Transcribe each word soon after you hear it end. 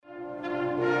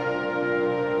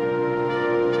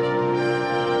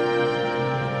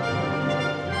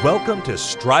Welcome to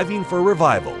Striving for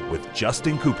Revival with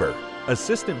Justin Cooper,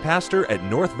 Assistant Pastor at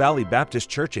North Valley Baptist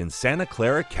Church in Santa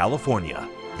Clara, California.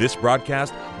 This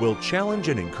broadcast will challenge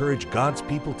and encourage God's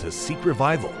people to seek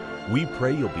revival. We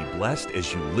pray you'll be blessed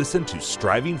as you listen to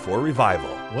Striving for Revival.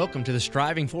 Welcome to the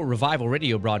Striving for Revival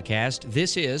radio broadcast.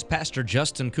 This is Pastor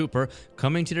Justin Cooper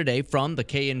coming to you today from the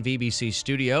KNVBC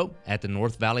studio at the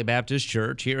North Valley Baptist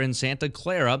Church here in Santa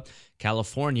Clara,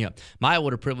 California.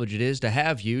 What a privilege it is to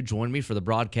have you join me for the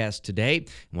broadcast today.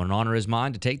 What an honor is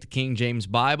mine to take the King James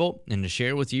Bible and to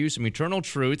share with you some eternal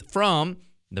truth from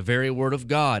the very Word of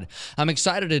God. I'm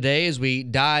excited today as we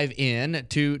dive in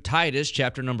to Titus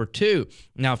chapter number 2.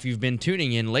 Now, if you've been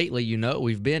tuning in lately, you know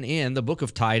we've been in the book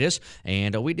of Titus,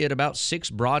 and we did about 6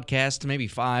 broadcasts, maybe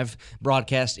 5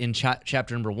 broadcasts in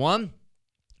chapter number 1.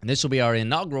 And this will be our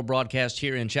inaugural broadcast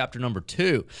here in chapter number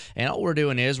 2. And all we're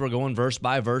doing is we're going verse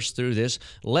by verse through this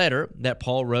letter that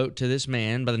Paul wrote to this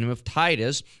man by the name of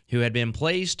Titus, who had been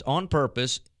placed on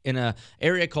purpose in an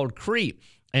area called Crete.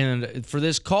 And for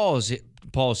this cause,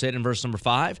 Paul said in verse number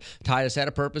 5, Titus had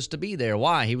a purpose to be there.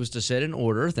 Why? He was to set in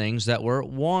order things that were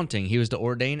wanting. He was to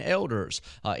ordain elders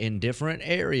in different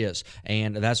areas,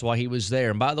 and that's why he was there.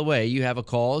 And by the way, you have a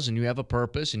cause, and you have a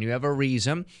purpose, and you have a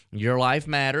reason. Your life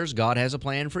matters. God has a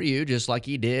plan for you, just like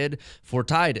he did for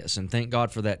Titus, and thank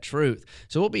God for that truth.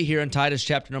 So we'll be here in Titus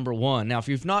chapter number 1. Now, if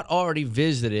you've not already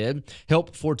visited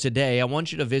Help for Today, I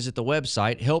want you to visit the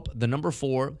website,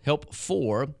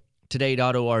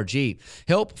 help4today.org.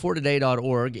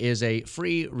 Help4today.org is a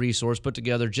free resource put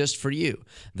together just for you.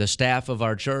 The staff of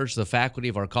our church, the faculty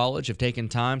of our college have taken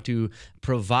time to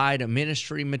provide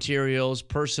ministry materials,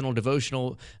 personal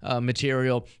devotional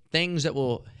material, things that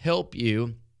will help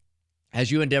you as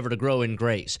you endeavor to grow in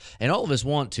grace. And all of us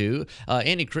want to.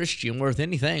 Any Christian worth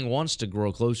anything wants to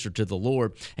grow closer to the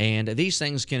Lord, and these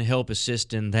things can help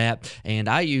assist in that. And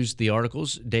I use the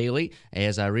articles daily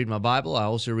as I read my Bible. I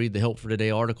also read the Help for Today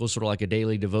articles, sort of like a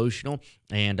daily devotional,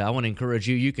 and I want to encourage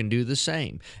you can do the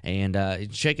same. And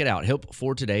check it out,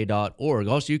 help4today.org.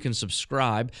 Also, you can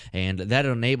subscribe, and that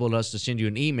enabled us to send you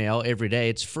an email every day.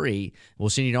 It's free. We'll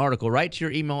send you an article right to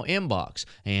your email inbox,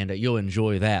 and you'll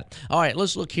enjoy that. All right,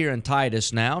 let's look here in Titus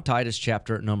now, Titus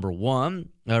chapter number 2,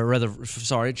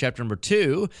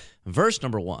 verse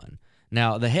number 1.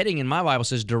 Now, the heading in my Bible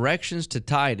says, Directions to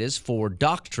Titus for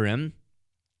Doctrine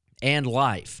and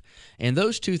Life. And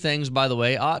those two things, by the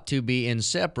way, ought to be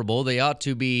inseparable. They ought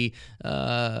to be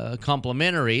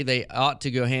complementary. They ought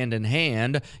to go hand in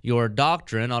hand. Your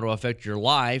doctrine ought to affect your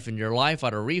life, and your life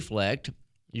ought to reflect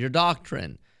your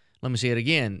doctrine. Let me say it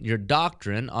again. Your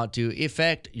doctrine ought to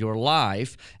affect your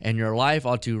life, and your life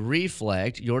ought to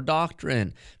reflect your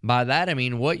doctrine. By that, I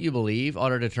mean what you believe ought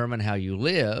to determine how you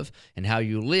live, and how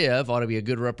you live ought to be a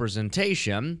good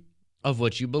representation of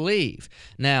what you believe.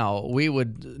 Now, we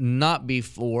would not be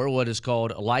for what is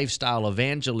called lifestyle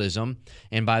evangelism,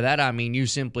 and by that I mean you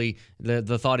simply,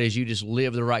 the thought is you just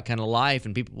live the right kind of life,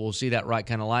 and people will see that right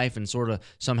kind of life and sort of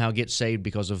somehow get saved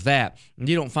because of that. And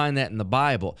you don't find that in the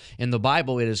Bible. In the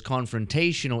Bible, it is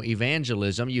confrontational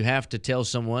evangelism. You have to tell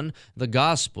someone the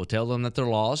gospel, tell them that they're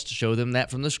lost, show them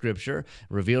that from the Scripture,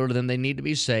 reveal to them they need to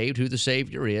be saved, who the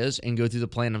Savior is, and go through the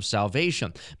plan of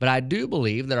salvation. But I do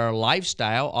believe that our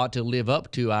lifestyle ought to live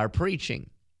up to our preaching.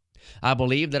 I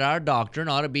believe that our doctrine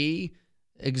ought to be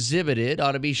exhibited,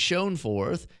 ought to be shown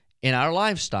forth in our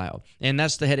lifestyle. And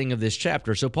that's the heading of this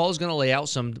chapter. So Paul's going to lay out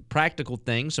some practical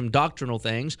things, some doctrinal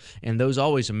things, and those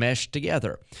always mesh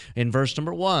together. In verse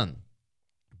number 1,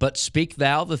 But speak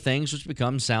thou the things which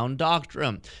become sound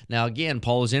doctrine. Now again,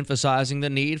 Paul is emphasizing the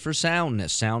need for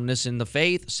soundness in the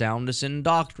faith, soundness in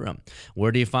doctrine.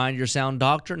 Where do you find your sound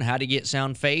doctrine? How do you get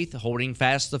sound faith? Holding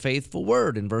fast the faithful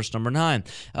word in verse number 9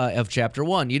 of chapter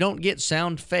 1. You don't get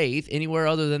sound faith anywhere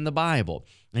other than the Bible.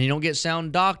 And you don't get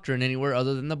sound doctrine anywhere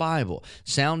other than the Bible.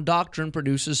 Sound doctrine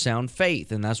produces sound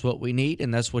faith, and that's what we need,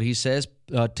 and that's what he says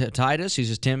to Titus. He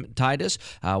says, Titus,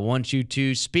 I want you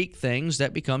to speak things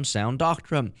that become sound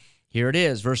doctrine. Here it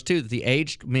is, verse 2, that the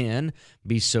aged men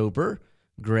be sober,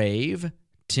 grave,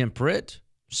 temperate,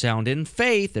 sound in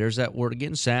faith. There's that word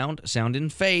again, sound in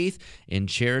faith, in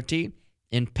charity,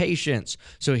 in patience.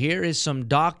 So here is some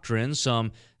doctrine,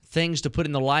 some things to put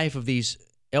in the life of these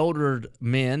elder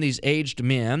men, these aged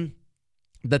men,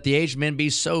 that the aged men be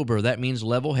sober. That means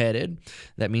level-headed.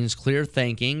 That means clear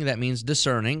thinking. That means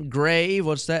discerning. Grave,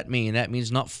 what's that mean? That means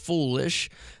not foolish.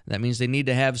 That means they need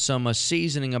to have some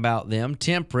seasoning about them.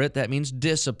 Temperate, that means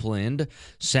disciplined.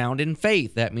 Sound in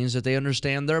faith, that means that they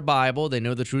understand their Bible. They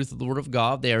know the truth of the Word of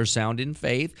God. They are sound in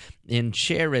faith. In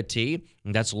charity,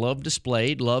 And that's love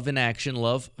displayed, love in action,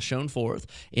 love shown forth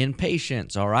in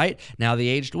patience, all right? Now the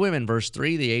aged women, verse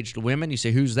 3, the aged women, you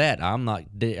say, who's that? I'm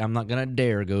not going to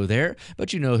dare go there,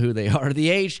 but you know who they are.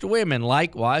 The aged women,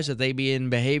 likewise, that they be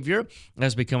in behavior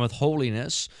as becometh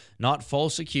holiness, not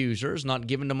false accusers, not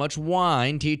given to much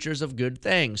wine, teachers of good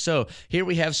things. So here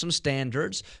we have some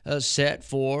standards set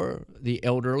for the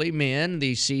elderly men,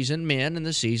 the seasoned men, and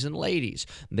the seasoned ladies.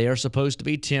 They are supposed to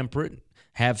be temperate,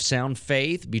 have sound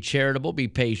faith, be charitable, be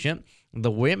patient. The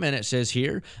women, it says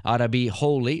here, ought to be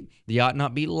holy. They ought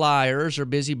not be liars or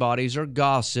busybodies or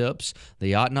gossips.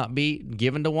 They ought not be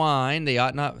given to wine. They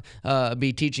ought not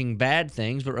be teaching bad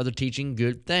things, but rather teaching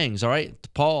good things. All right,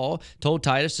 Paul told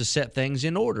Titus to set things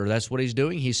in order. That's what he's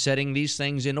doing. He's setting these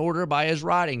things in order by his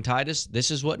writing. Titus, this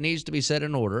is what needs to be set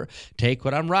in order. Take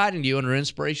what I'm writing to you under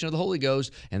inspiration of the Holy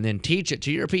Ghost and then teach it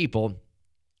to your people.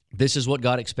 This is what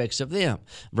God expects of them.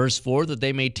 Verse 4, that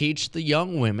they may teach the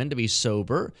young women to be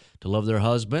sober, to love their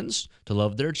husbands, to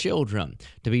love their children,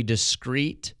 to be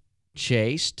discreet,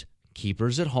 chaste,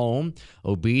 keepers at home,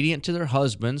 obedient to their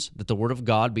husbands, that the word of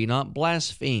God be not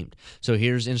blasphemed. So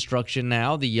here's instruction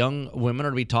now. The young women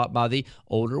are to be taught by the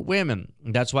older women.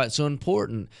 That's why it's so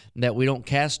important that we don't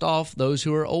cast off those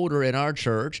who are older in our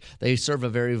church. They serve a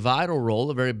very vital role,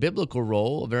 a very biblical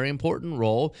role, a very important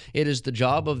role. It is the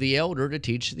job of the elder to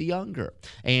teach the younger.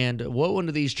 And woe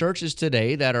unto these churches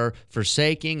today that are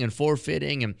forsaking and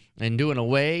forfeiting and doing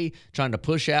away, trying to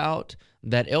push out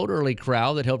that elderly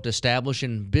crowd that helped establish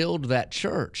and build that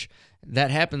church. That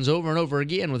happens over and over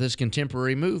again with this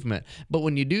contemporary movement. But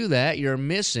when you do that, you're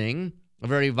missing a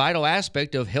very vital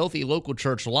aspect of healthy local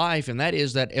church life, and that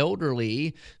is that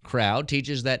elderly crowd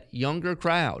teaches that younger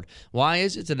crowd. Why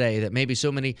is it today that maybe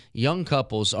so many young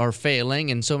couples are failing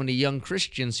and so many young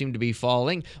Christians seem to be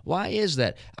falling? Why is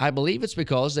that? I believe it's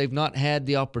because they've not had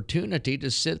the opportunity to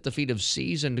sit at the feet of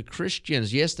seasoned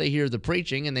Christians. Yes, they hear the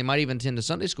preaching and they might even attend a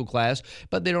Sunday school class,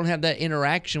 but they don't have that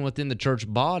interaction within the church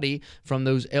body from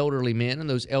those elderly men and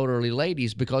those elderly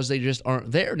ladies because they just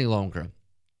aren't there any longer.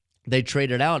 They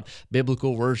traded out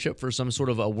biblical worship for some sort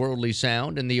of a worldly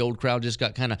sound, and the old crowd just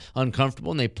got kind of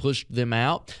uncomfortable, and they pushed them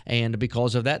out. And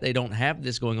because of that, they don't have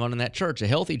this going on in that church. A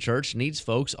healthy church needs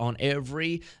folks on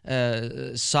every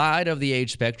side of the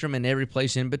age spectrum and every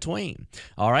place in between.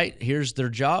 All right, here's their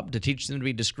job, to teach them to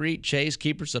be discreet, chaste,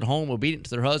 keepers at home, obedient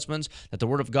to their husbands, that the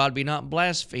word of God be not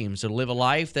blasphemed, so to live a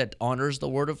life that honors the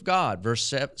word of God.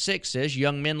 Verse 6 says,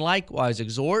 young men likewise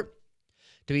exhort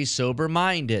to be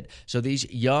sober-minded. So these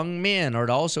young men are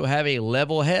to also have a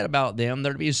level head about them.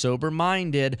 They're to be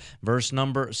sober-minded. Verse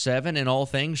number 7, in all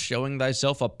things showing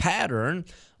thyself a pattern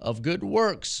of good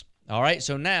works. All right,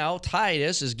 so now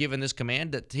Titus is given this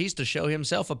command that he's to show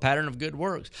himself a pattern of good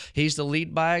works. He's to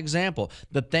lead by example.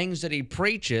 The things that he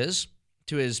preaches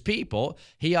to his people,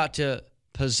 he ought to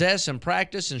possess and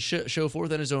practice and show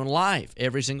forth in his own life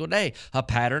every single day. A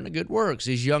pattern of good works.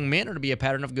 These young men are to be a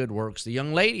pattern of good works. The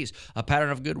young ladies, a pattern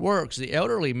of good works. The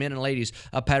elderly men and ladies,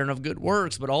 a pattern of good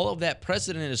works. But all of that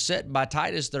precedent is set by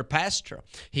Titus, their pastor.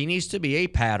 He needs to be a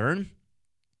pattern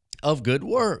of good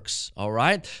works, all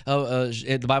right?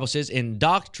 The Bible says, in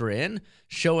doctrine,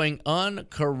 showing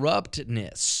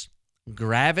uncorruptness,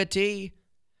 gravity,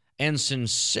 and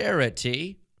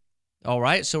sincerity. All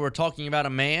right, so we're talking about a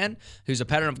man who's a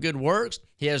pattern of good works.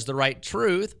 He has the right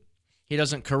truth. He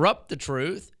doesn't corrupt the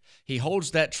truth. He holds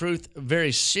that truth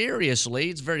very seriously.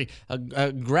 It's very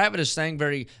a gravitous thing,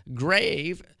 very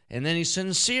grave, and then he's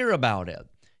sincere about it.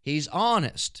 He's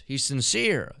honest. He's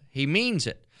sincere. He means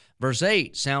it. Verse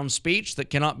 8, sound speech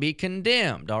that cannot be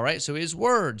condemned. All right, so his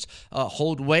words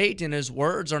hold weight, and his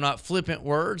words are not flippant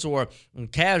words or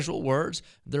casual words.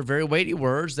 They're very weighty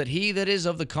words, that he that is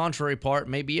of the contrary part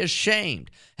may be ashamed,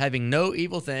 having no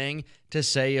evil thing to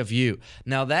say of you.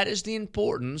 Now, that is the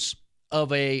importance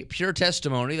of a pure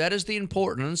testimony. That is the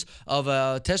importance of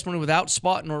a testimony without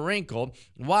spot nor wrinkle.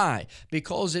 Why?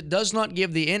 Because it does not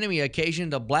give the enemy occasion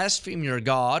to blaspheme your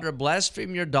God or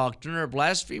blaspheme your doctrine or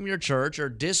blaspheme your church or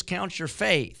discount your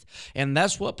faith. And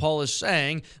that's what Paul is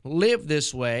saying. Live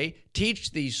this way.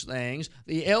 Teach these things.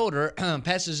 The elder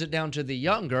passes it down to the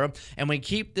younger, and we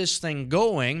keep this thing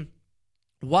going.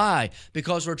 Why?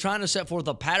 Because we're trying to set forth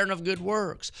a pattern of good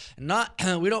works.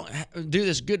 We don't do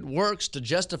this good works to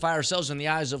justify ourselves in the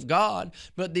eyes of God,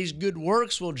 but these good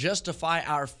works will justify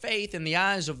our faith in the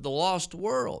eyes of the lost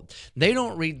world. They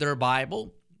don't read their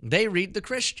Bible. They read the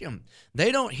Christian.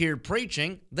 They don't hear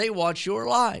preaching. They watch your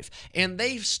life. And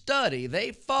they study,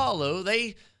 they follow,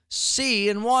 they see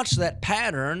and watch that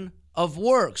pattern of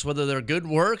works, whether they're good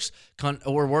works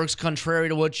or works contrary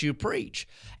to what you preach.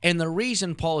 And the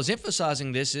reason Paul is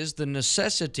emphasizing this is the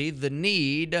necessity, the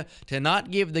need to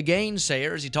not give the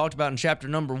gainsayer, as he talked about in chapter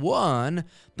number 1,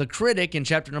 the critic in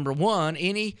chapter number 1,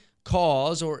 any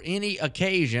cause or any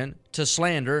occasion to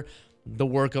slander the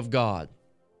work of God.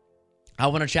 I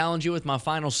want to challenge you with my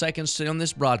final seconds on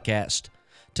this broadcast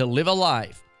to live a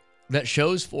life that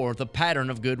shows forth a pattern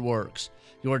of good works.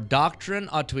 Your doctrine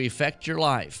ought to affect your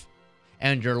life,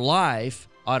 and your life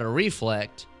ought to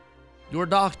reflect your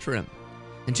doctrine.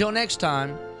 Until next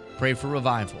time, pray for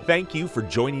revival. Thank you for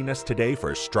joining us today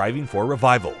for Striving for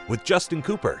Revival with Justin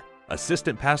Cooper,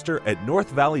 Assistant Pastor at North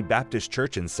Valley Baptist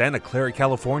Church in Santa Clara,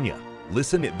 California.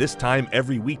 Listen at this time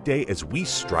every weekday as we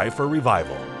strive for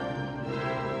revival.